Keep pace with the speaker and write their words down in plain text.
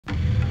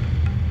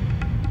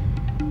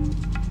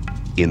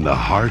In the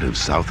heart of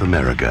South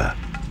America,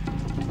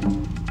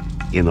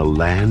 in a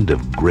land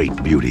of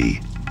great beauty,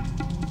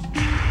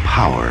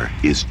 power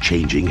is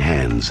changing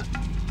hands.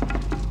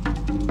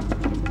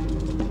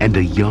 And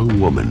a young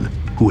woman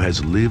who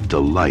has lived a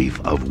life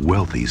of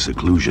wealthy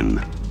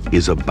seclusion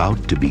is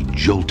about to be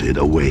jolted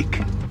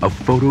awake. A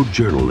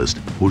photojournalist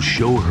will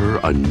show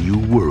her a new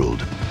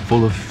world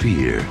full of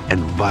fear and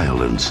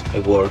violence.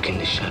 I work in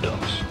the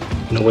shadows.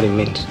 You know what it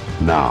means?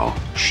 Now,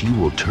 she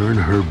will turn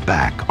her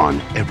back on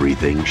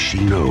everything she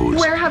knows.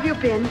 Where have you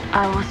been?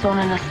 I was on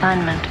an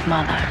assignment,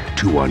 Mother.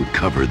 To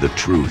uncover the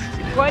truth.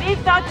 What is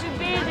thought to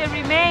be the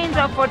remains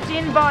of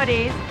 14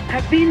 bodies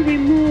have been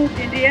removed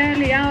in the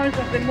early hours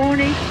of the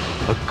morning.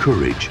 A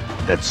courage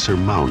that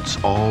surmounts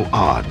all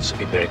odds.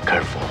 Be very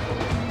careful.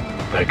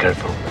 Very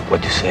careful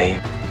what you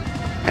say.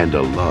 And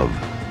a love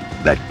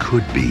that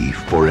could be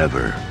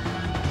forever.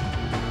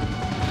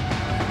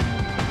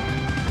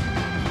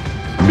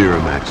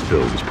 Miramax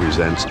Films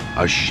presents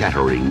a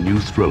shattering new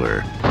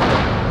thriller.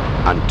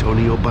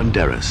 Antonio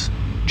Banderas,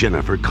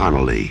 Jennifer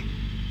Connelly.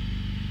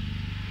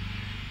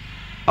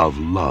 Of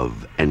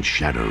love and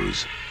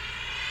shadows.